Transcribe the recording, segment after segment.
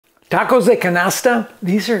Tacos de Canasta,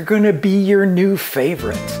 these are going to be your new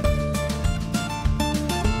favorites.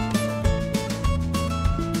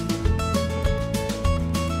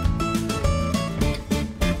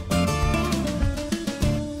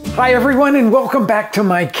 Hi everyone, and welcome back to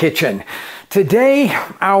my kitchen. Today,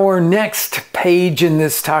 our next page in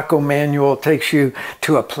this taco manual takes you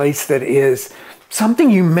to a place that is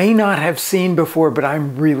something you may not have seen before, but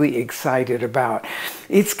I'm really excited about.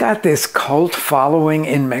 It's got this cult following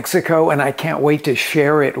in Mexico, and I can't wait to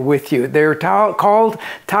share it with you. They're called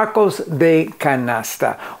Tacos de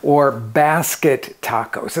Canasta, or basket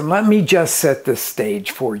tacos. And let me just set the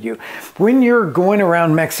stage for you. When you're going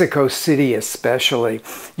around Mexico City especially,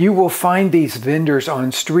 you will find these vendors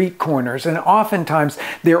on street corners, and oftentimes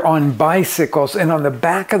they're on bicycles, and on the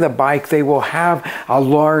back of the bike they will have a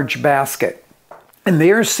large basket. And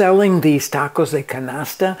they're selling these tacos de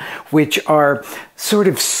canasta, which are sort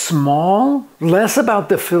of small, less about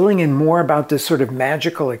the filling and more about this sort of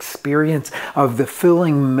magical experience of the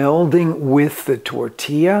filling melding with the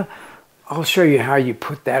tortilla. I'll show you how you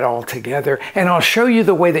put that all together, and I'll show you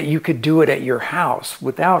the way that you could do it at your house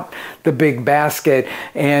without the big basket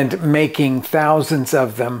and making thousands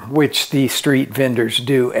of them, which the street vendors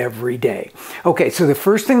do every day. Okay, so the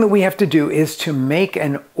first thing that we have to do is to make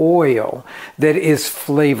an oil that is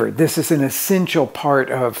flavored. This is an essential part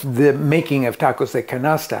of the making of tacos de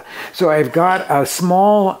canasta. So I've got a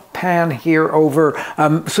small pan here over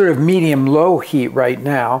sort of medium-low heat right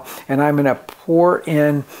now, and I'm going to pour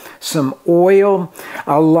in some oil.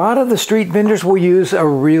 A lot of the street vendors will use a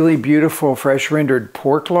really beautiful fresh rendered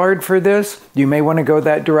pork lard for this. You may want to go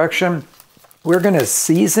that direction. We're going to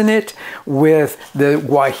season it with the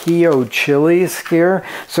guajillo chilies here.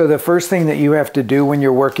 So the first thing that you have to do when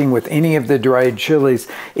you're working with any of the dried chilies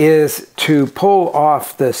is to pull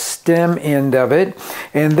off the stem end of it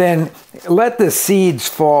and then let the seeds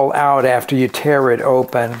fall out after you tear it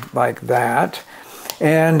open like that.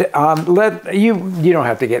 And you don't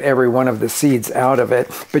have to get every one of the seeds out of it,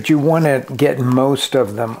 but you want to get most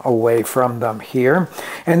of them away from them here.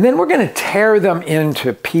 And then we're going to tear them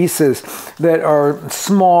into pieces that are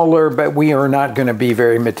smaller, but we are not going to be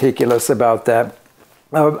very meticulous about that.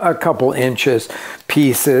 A couple inches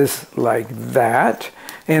pieces like that.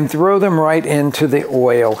 And throw them right into the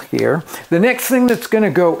oil here. The next thing that's going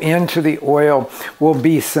to go into the oil will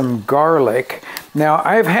be some garlic. Now,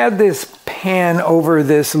 I've had this pan over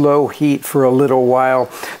this low heat for a little while,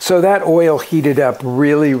 so that oil heated up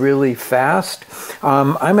really, really fast.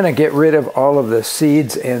 I'm going to get rid of all of the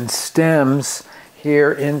seeds and stems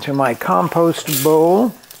here into my compost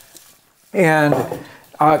bowl and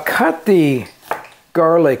cut the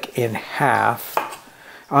garlic in half.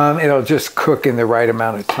 It'll just cook in the right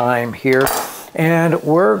amount of time here. And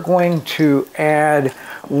we're going to add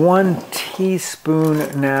 1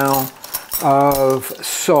 teaspoon now of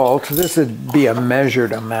salt. This would be a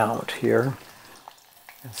measured amount here.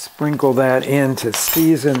 And sprinkle that in to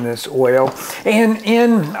season this oil. And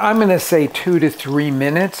in, I'm going to say 2 to 3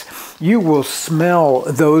 minutes, you will smell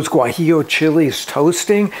those guajillo chilies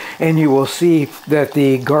toasting, and you will see that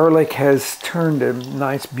the garlic has turned a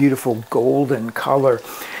nice, beautiful golden color.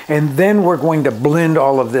 And then we're going to blend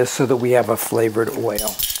all of this so that we have a flavored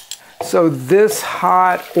oil. So this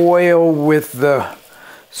hot oil with the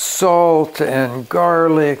salt and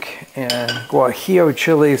garlic and guajillo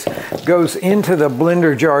chilies goes into the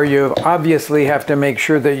blender jar. You obviously have to make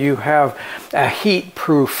sure that you have a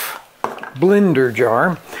heat-proof blender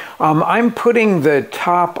jar. I'm putting the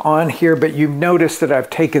top on here, but you've noticed that I've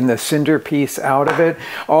taken the centerpiece out of it.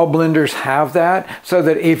 All blenders have that, so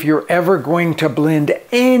that if you're ever going to blend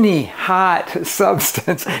any hot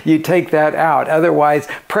substance, you take that out. Otherwise,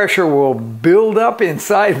 pressure will build up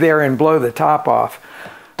inside there and blow the top off.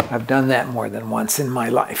 I've done that more than once in my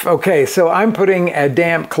life. Okay, so I'm putting a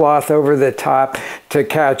damp cloth over the top to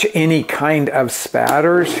catch any kind of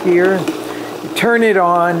spatters here. Turning it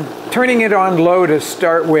on low to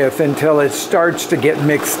start with until it starts to get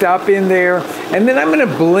mixed up in there. And then I'm going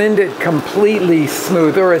to blend it completely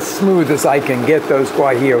smooth, or as smooth as I can get those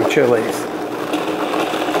guajillo chilies.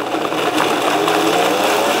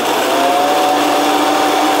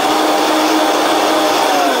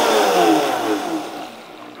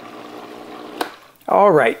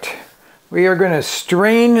 All right, we are going to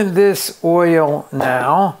strain this oil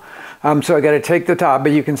now. So I got to take the top,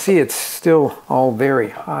 but you can see it's still all very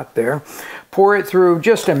hot there. Pour it through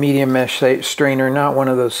just a medium mesh strainer, not one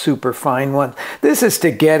of those super fine ones. This is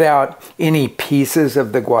to get out any pieces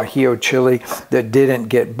of the guajillo chili that didn't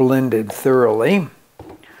get blended thoroughly.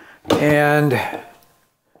 And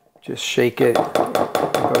just shake it,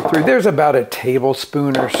 go through. There's about a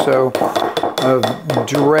tablespoon or so of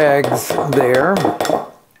dregs there.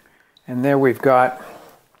 And there we've got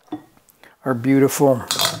our beautiful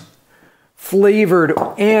flavored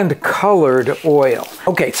and colored oil.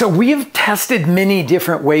 Okay, so we've tested many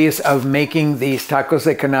different ways of making these tacos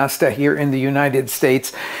de canasta here in the United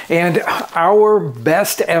States, and our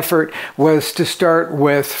best effort was to start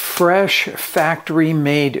with fresh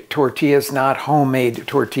factory-made tortillas, not homemade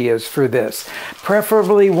tortillas for this.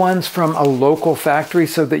 Preferably ones from a local factory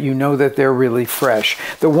so that you know that they're really fresh.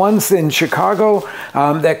 The ones in Chicago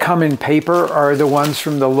that come in paper are the ones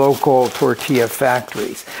from the local tortilla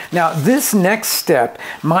factories. Now, this next step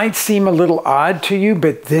might seem a little odd to you,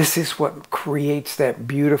 but this is what creates that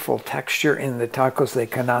beautiful texture in the tacos de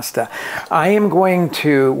canasta. I am going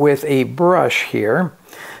to, with a brush here,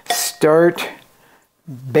 start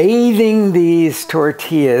bathing these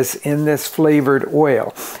tortillas in this flavored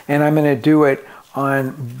oil. And I'm going to do it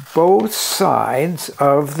on both sides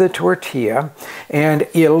of the tortilla, and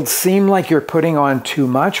it'll seem like you're putting on too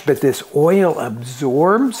much, but this oil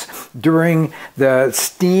absorbs during the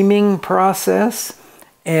steaming process,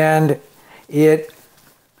 and it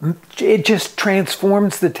just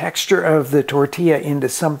transforms the texture of the tortilla into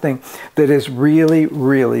something that is really,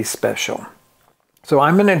 really special. So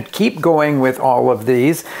I'm going to keep going with all of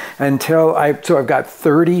these until so I've got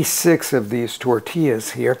 36 of these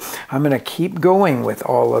tortillas here. I'm going to keep going with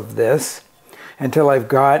all of this until I've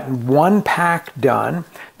got one pack done.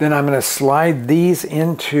 Then I'm going to slide these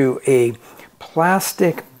into a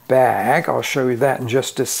plastic bag. I'll show you that in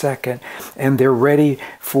just a second. And they're ready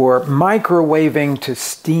for microwaving to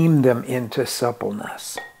steam them into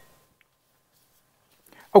suppleness.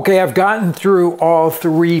 Okay, I've gotten through all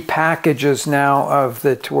 3 packages now of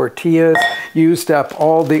the tortillas, used up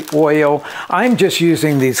all the oil. I'm just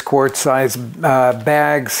using these quart-size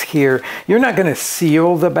bags here. You're not going to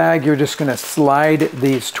seal the bag, you're just going to slide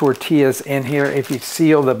these tortillas in here. If you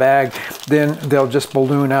seal the bag, then they'll just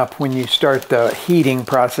balloon up when you start the heating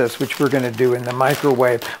process, which we're going to do in the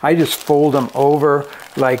microwave. I just fold them over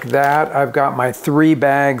like that. I've got my 3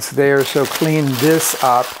 bags there, so clean this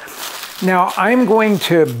up. Now I'm going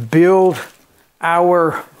to build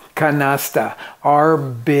our canasta, our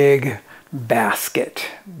big basket,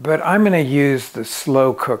 but I'm going to use the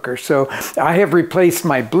slow cooker. So I have replaced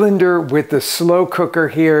my blender with the slow cooker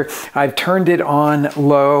here. I've turned it on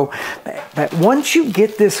low. But once you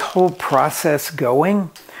get this whole process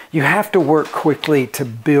going, you have to work quickly to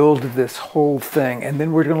build this whole thing, and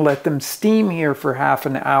then we're going to let them steam here for half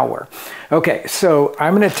an hour. Okay, so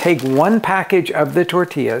I'm going to take 1 package of the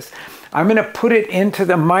tortillas. I'm going to put it into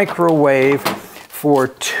the microwave for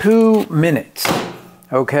 2 minutes,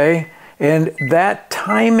 okay? And that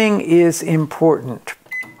timing is important.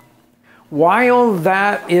 While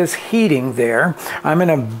that is heating there, I'm going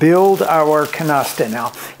to build our canasta.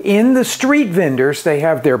 Now, in the street vendors, they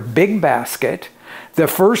have their big basket. The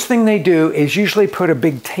first thing they do is usually put a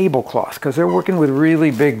big tablecloth because they're working with really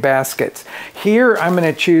big baskets. Here, I'm going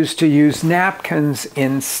to choose to use napkins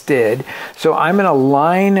instead. So I'm going to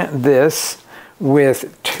line this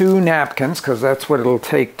with 2 napkins because that's what it'll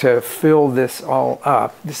take to fill this all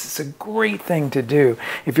up. This is a great thing to do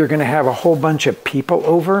if you're going to have a whole bunch of people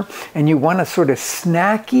over and you want a sort of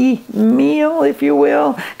snacky meal, if you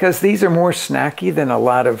will, because these are more snacky than a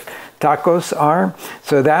lot of tacos are.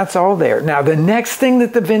 So that's all there. Now, the next thing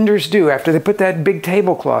that the vendors do after they put that big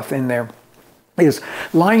tablecloth in there is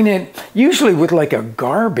line it usually with like a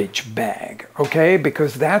garbage bag, okay?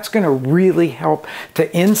 Because that's going to really help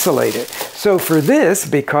to insulate it. So for this,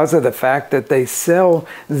 because of the fact that they sell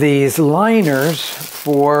these liners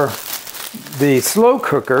for the slow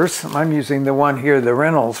cookers, I'm using the one here, the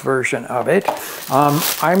Reynolds version of it,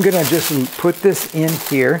 I'm going to just put this in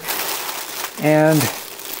here and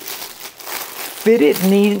fit it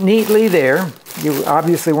neatly there. You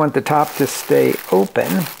obviously want the top to stay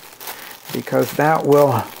open because that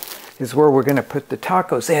is where we're going to put the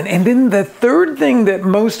tacos in. And then the third thing that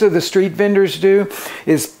most of the street vendors do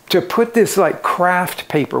is to put this like craft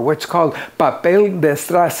paper, what's called papel de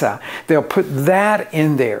estraza. They'll put that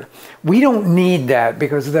in there. We don't need that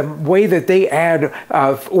because the way that they add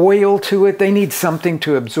oil to it, they need something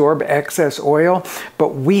to absorb excess oil.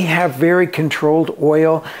 But we have very controlled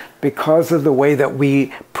oil because of the way that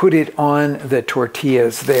we put it on the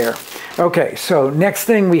tortillas there. Okay, so next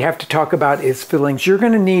thing we have to talk about is fillings. You're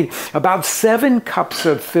going to need about 7 cups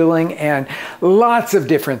of filling, and lots of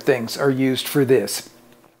different things are used for this.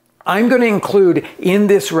 I'm going to include in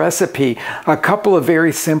this recipe a couple of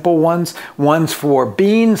very simple ones. One's for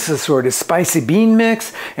beans, a sort of spicy bean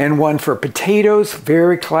mix, and one for potatoes,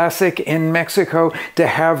 very classic in Mexico to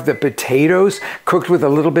have the potatoes cooked with a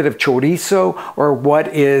little bit of chorizo, or what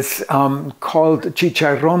is called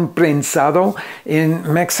chicharrón prensado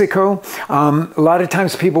in Mexico. A lot of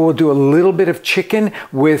times people will do a little bit of chicken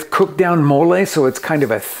with cooked down mole, so it's kind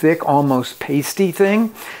of a thick, almost pasty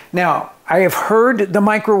thing. Now, I have heard the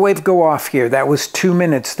microwave go off here. That was 2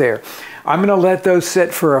 minutes there. I'm going to let those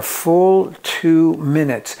sit for a full 2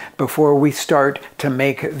 minutes before we start to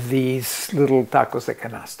make these little tacos de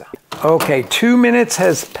canasta. Okay, 2 minutes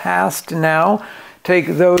has passed now. Take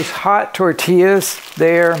those hot tortillas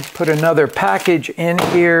there, put another package in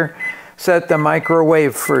here, set the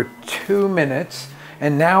microwave for 2 minutes.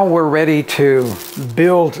 And now we're ready to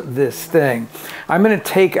build this thing. I'm going to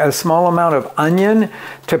take a small amount of onion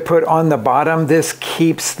to put on the bottom. This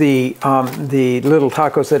keeps the little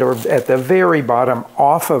tacos that are at the very bottom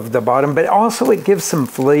off of the bottom, but also it gives some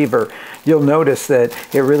flavor. You'll notice that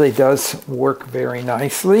it really does work very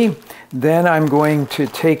nicely. Then I'm going to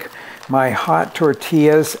take my hot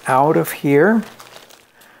tortillas out of here,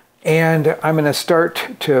 and I'm going to start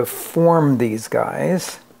to form these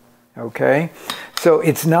guys. Okay, so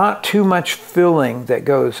it's not too much filling that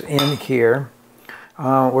goes in here.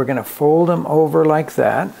 We're going to fold them over like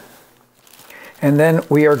that. And then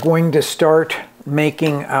we are going to start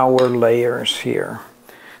making our layers here.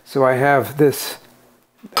 So I have this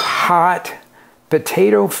hot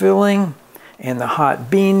potato filling and the hot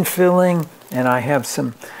bean filling, and I have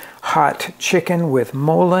some hot chicken with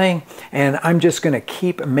mole, and I'm just going to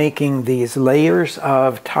keep making these layers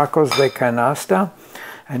of tacos de canasta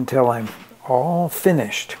until I'm all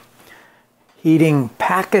finished. Heating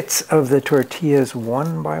packets of the tortillas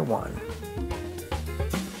one by one.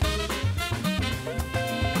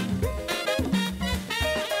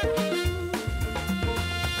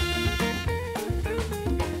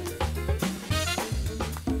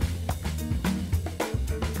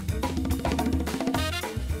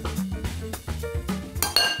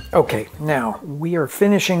 Okay, now we are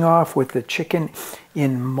finishing off with the chicken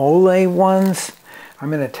in mole ones. I'm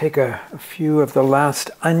going to take a few of the last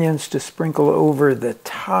onions to sprinkle over the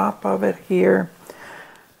top of it here.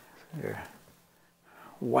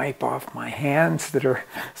 Wipe off my hands that are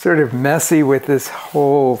sort of messy with this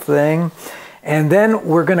whole thing. And then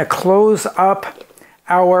we're going to close up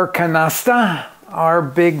our canasta, our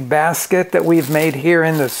big basket that we've made here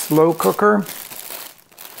in the slow cooker.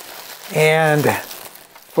 And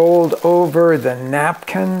fold over the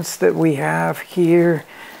napkins that we have here.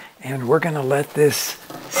 And we're going to let this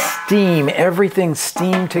steam, everything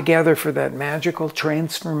steam together for that magical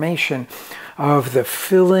transformation of the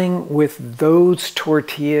filling with those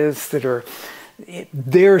tortillas that are,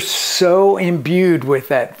 they're so imbued with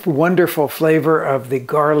that wonderful flavor of the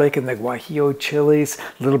garlic and the guajillo chilies,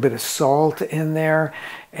 a little bit of salt in there,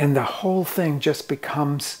 and the whole thing just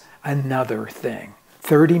becomes another thing.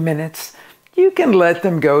 30 minutes. You can let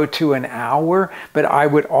them go to an hour, but I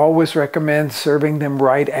would always recommend serving them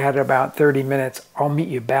right at about 30 minutes. I'll meet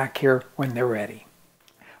you back here when they're ready.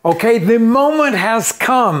 Okay, the moment has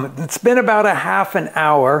come. It's been about a half an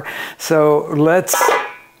hour, so let's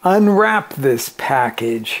unwrap this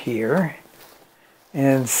package here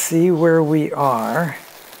and see where we are.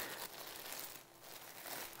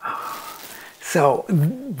 So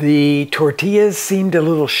the tortillas seemed a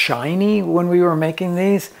little shiny when we were making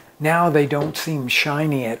these. Now they don't seem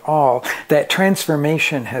shiny at all. That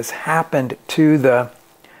transformation has happened to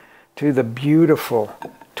the beautiful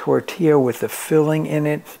tortilla with the filling in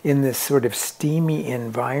it in this sort of steamy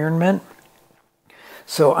environment.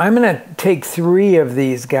 So I'm going to take 3 of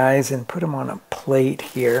these guys and put them on a plate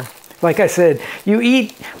here. Like I said, you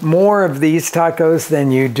eat more of these tacos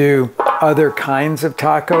than you do other kinds of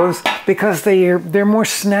tacos because they're more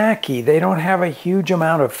snacky. They don't have a huge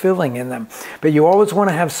amount of filling in them. But you always want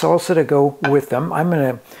to have salsa to go with them. I'm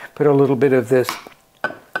going to put a little bit of this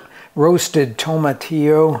roasted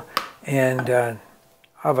tomatillo and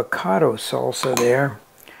avocado salsa there.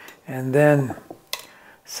 And then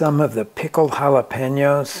some of the pickled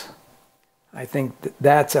jalapeños. I think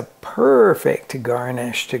that's a perfect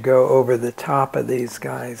garnish to go over the top of these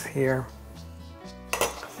guys here.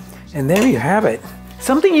 And there you have it.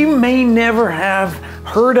 Something you may never have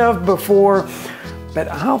heard of before, but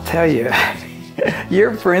I'll tell you,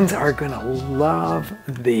 your friends are gonna love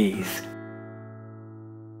these.